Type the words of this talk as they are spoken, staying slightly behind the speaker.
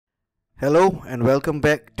Hello and welcome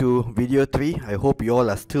back to video 3. I hope you all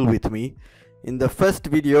are still with me. In the first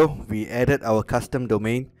video, we added our custom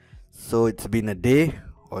domain. So it's been a day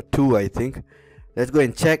or two, I think. Let's go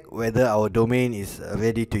and check whether our domain is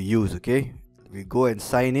ready to use, okay? We go and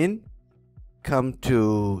sign in. Come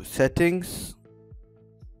to settings.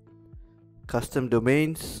 Custom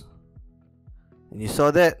domains. And you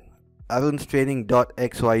saw that?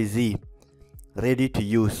 arunstraining.xyz. Ready to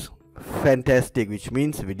use. Fantastic, which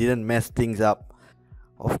means we didn't mess things up.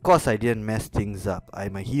 Of course I didn't mess things up.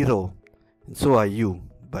 I'm a hero, and so are you,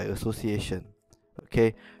 by association.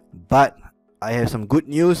 Okay, but I have some good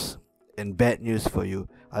news and bad news for you.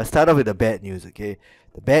 I'll start off with the bad news, okay?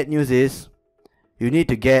 The bad news is you need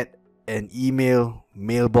to get an email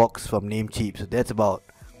mailbox from Namecheap. So that's about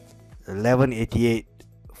 $11.88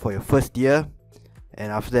 for your first year,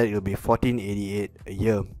 and after that it'll be $14.88 a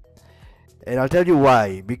year. And I'll tell you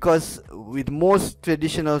why. Because with most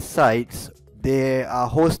traditional sites, they are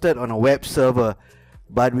hosted on a web server,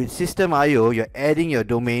 but with System.io, you're adding your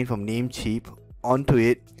domain from Namecheap onto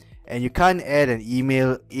it, and you can't add an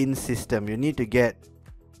email in system. You need to get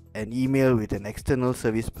an email with an external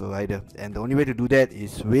service provider, and the only way to do that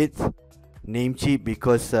is with Namecheap,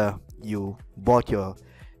 because you bought your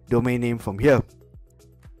domain name from here.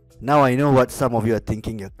 Now I know what some of you are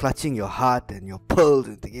thinking. You're clutching your heart and your pearls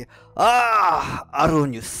and thinking,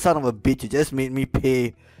 Arun, you son of a bitch, you just made me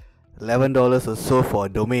pay $11 or so for a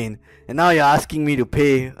domain, and now you're asking me to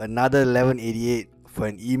pay another $11.88 for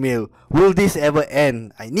an email. Will this ever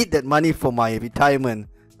end? I need that money for my retirement.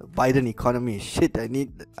 The Biden economy is shit. I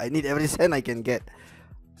need every cent I can get.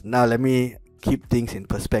 Now let me keep things in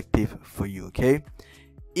perspective for you, okay?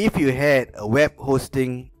 If you had a web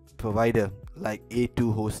hosting provider like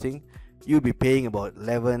A2 hosting, you'll be paying about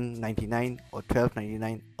 $11.99 or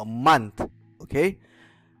 $12.99 a month, okay?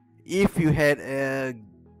 If you had a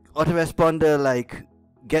autoresponder like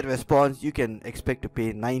GetResponse, you can expect to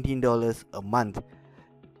pay $19 a month.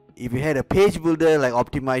 If you had a page builder like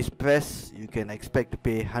OptimizePress, you can expect to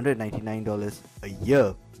pay $199 a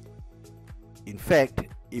year. In fact,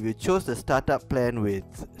 if you chose the startup plan with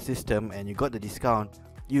System and you got the discount,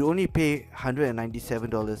 you only pay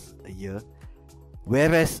 $197 a year,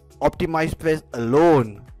 whereas OptimizePress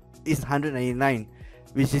alone is $199,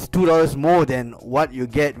 which is $2 more than what you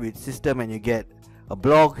get with System. And you get a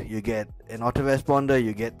blog, you get an autoresponder,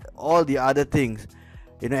 you get all the other things,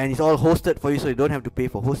 you know, and it's all hosted for you, so you don't have to pay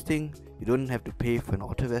for hosting, you don't have to pay for an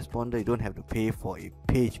autoresponder, you don't have to pay for a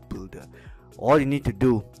page builder. All you need to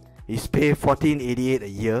do is pay $14.88 a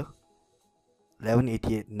year,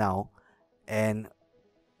 $11.88 now, and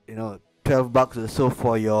you know, $12 or so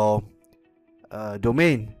for your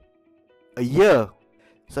domain a year.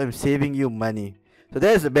 So I'm saving you money. So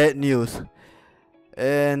that's the bad news.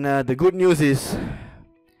 And the good news is,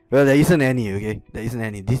 well, there isn't any, okay? There isn't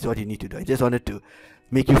any. This is what you need to do. I just wanted to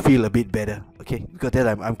make you feel a bit better, okay? Because that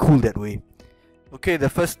I'm cool that way. Okay, the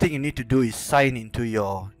first thing you need to do is sign into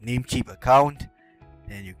your Namecheap account.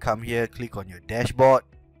 Then you come here, click on your dashboard.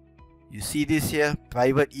 You see this here,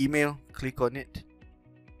 private email. Click on it.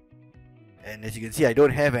 And as you can see, I don't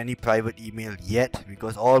have any private email yet,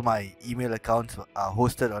 because all my email accounts are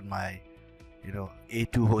hosted on my, you know,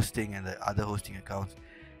 A2 hosting and the other hosting accounts.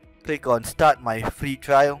 Click on start my free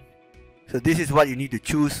trial. So this is what you need to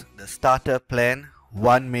choose: the starter plan,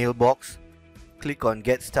 one mailbox. Click on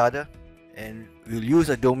get starter, and we'll use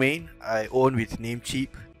a domain I own with Namecheap.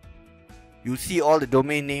 You'll see all the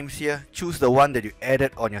domain names here. Choose the one that you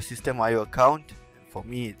added on your System.io account. For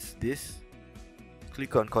me, it's this.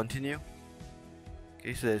 Click on continue.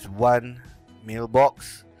 Okay, so there's one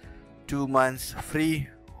mailbox, 2 months free,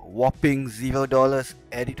 whopping $0.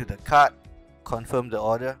 Add it to the cart, confirm the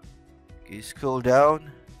order. Okay, scroll down,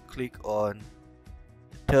 click on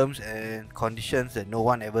terms and conditions that no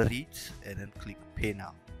one ever reads, and then click pay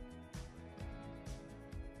now.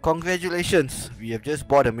 Congratulations, we have just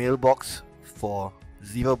bought a mailbox for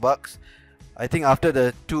 $0. I think after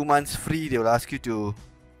the 2 months free, they will ask you to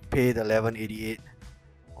pay the $11.88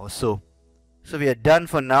 or so. So we are done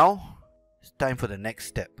for now. It's time for the next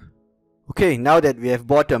step. Okay, now that we have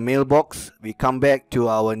bought a mailbox, we come back to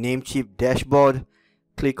our Namecheap dashboard.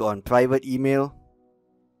 Click on private email.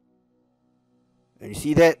 And you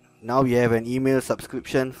see that? Now we have an email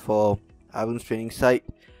subscription for Arun's training site.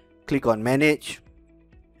 Click on manage.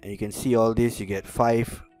 And you can see all this. You get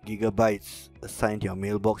 5 gigabytes assigned to your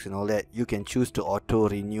mailbox and all that. You can choose to auto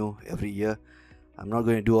renew every year. I'm not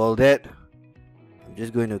going to do all that. I'm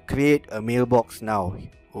just going to create a mailbox now.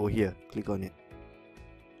 Over here, click on it.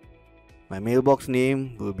 My mailbox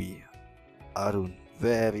name will be Arun.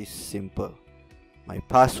 Very simple. My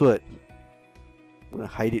password I'm gonna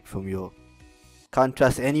hide it from you. Can't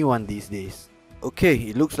trust anyone these days. Okay,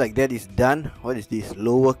 it looks like that is done. What is this?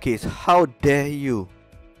 Lowercase. How dare you?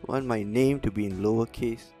 Want my name to be in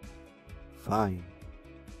lowercase? Fine.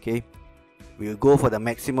 Okay. We'll go for the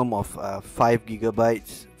maximum of 5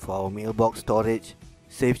 gigabytes for our mailbox storage.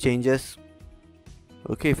 Save changes.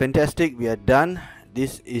 Okay, fantastic. We are done.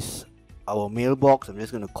 This is our mailbox. I'm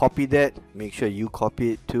just going to copy that. Make sure you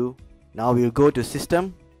copy it too. Now we'll go to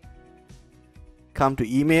system. Come to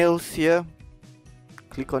emails here.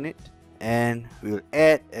 Click on it. And we'll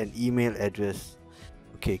add an email address.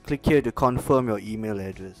 Okay, click here to confirm your email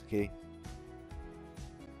address. Okay.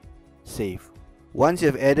 Save. Once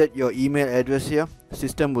you've added your email address here,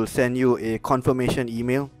 system will send you a confirmation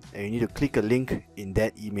email and you need to click a link in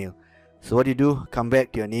that email. So what you do, come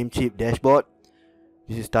back to your Namecheap dashboard.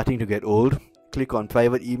 This is starting to get old. Click on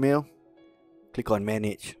private email. Click on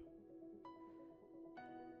manage.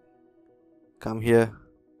 Come here.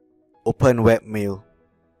 Open webmail.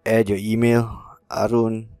 Add your email.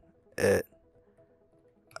 Arun at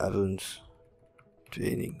Arun's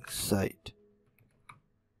training site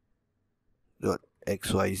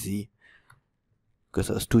 .xyz,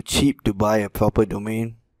 because it was too cheap to buy a proper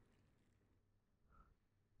domain.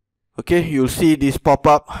 Okay, you'll see this pop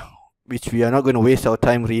up, which we are not going to waste our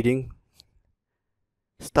time reading.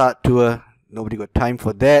 Start tour, nobody got time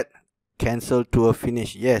for that. Cancel tour,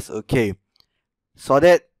 finish, yes, okay. Saw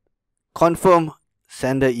that. Confirm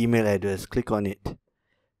sender email address, click on it.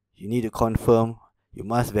 You need to confirm. You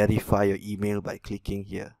must verify your email by clicking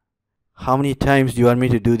here. How many times do you want me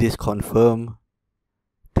to do this? Confirm.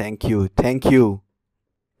 Thank you, thank you.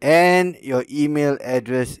 And your email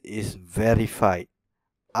address is verified.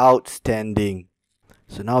 Outstanding.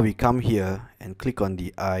 So now we come here and click on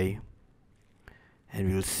the I,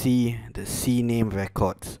 and we'll see the CNAME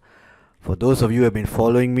records. For those of you who have been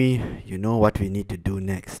following me, you know what we need to do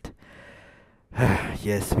next.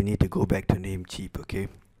 Yes, we need to go back to Namecheap, okay?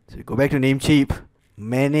 So we go back to Namecheap,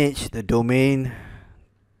 manage the domain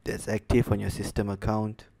that's active on your system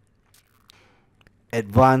account,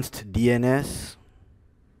 advanced DNS,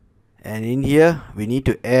 and in here we need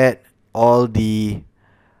to add all the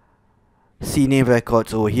CNAME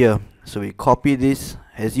records over here. So we copy this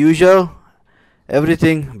as usual,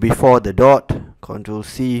 everything before the dot. Control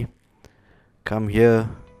C, come here,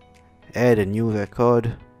 add a new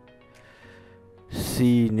record.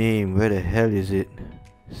 CNAME, where the hell is it?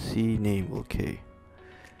 CNAME, okay.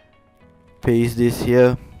 Paste this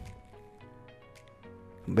here,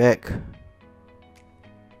 back,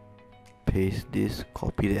 paste this,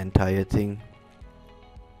 copy the entire thing,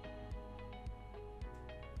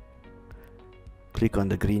 click on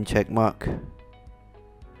the green check mark,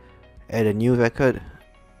 add a new record,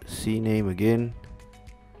 CNAME again,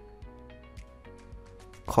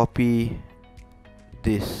 copy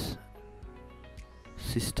this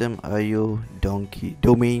system IO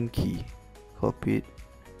domain key, copy it.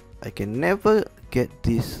 I can never get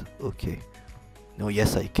this. Okay, no,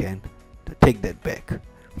 yes I can. Take that back.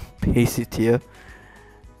 Paste it here,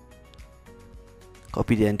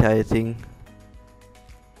 copy the entire thing.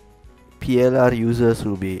 PLR users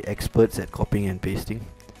will be experts at copying and pasting.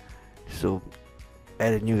 So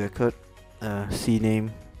add a new record,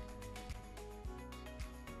 CNAME,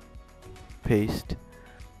 paste,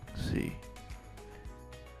 see,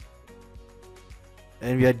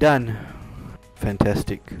 and we are done.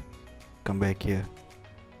 Fantastic. Come back here,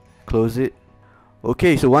 close it.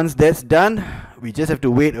 Okay, so once that's done, we just have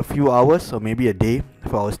to wait a few hours or maybe a day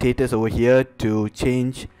for our status over here to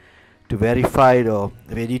change to verified or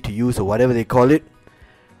ready to use or whatever they call it,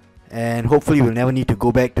 and hopefully we'll never need to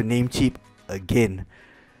go back to Namecheap again.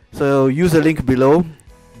 So use the link below,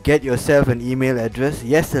 get yourself an email address.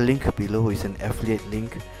 Yes, the link below is an affiliate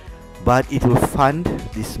link, but it will fund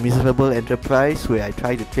this miserable enterprise where I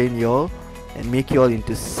try to train you all and make you all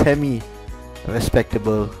into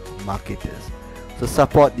semi-respectable marketers. So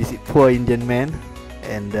support this poor Indian man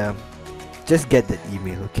and just get that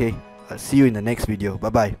email, okay? I'll see you in the next video. Bye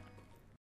bye.